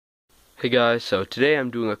Hey guys, so today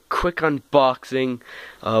I'm doing a quick unboxing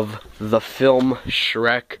of the film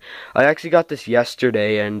Shrek. I actually got this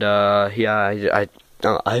yesterday, and yeah,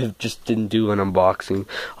 I just didn't do an unboxing.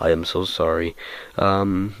 I am so sorry.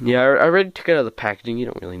 Yeah, I already took it out of the packaging. You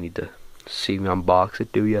don't really need to see me unbox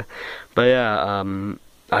it, do you? But yeah,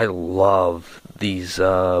 I love these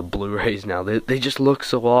Blu-rays now. They just look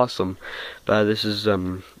so awesome. This is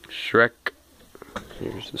Shrek.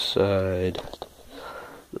 Here's the side.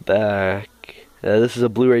 The back. This is a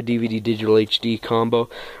Blu-ray DVD digital HD combo.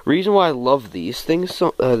 Reason why I love these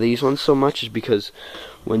these ones so much is because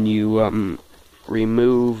when you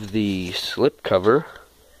remove the slip cover,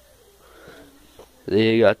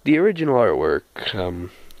 they got the original artwork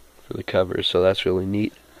for the cover, so that's really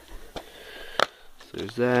neat. So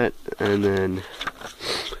there's that, and then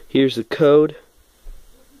here's the code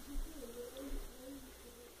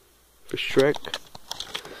for Shrek.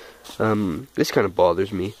 This kind of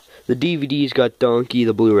bothers me. The DVD's got Donkey,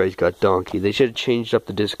 the Blu-ray's got Donkey. They should have changed up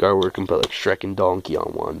the disc artwork and put like Shrek and Donkey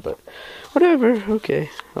on one, but whatever, okay,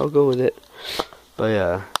 I'll go with it. But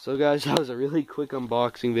yeah, so guys, that was a really quick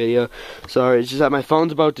unboxing video. Sorry, it's just that my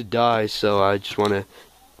phone's about to die, so I just want to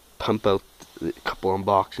pump out a couple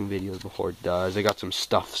unboxing videos before it dies. I got some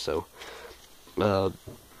stuff, so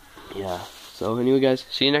yeah. So anyway guys,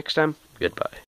 see you next time. Goodbye.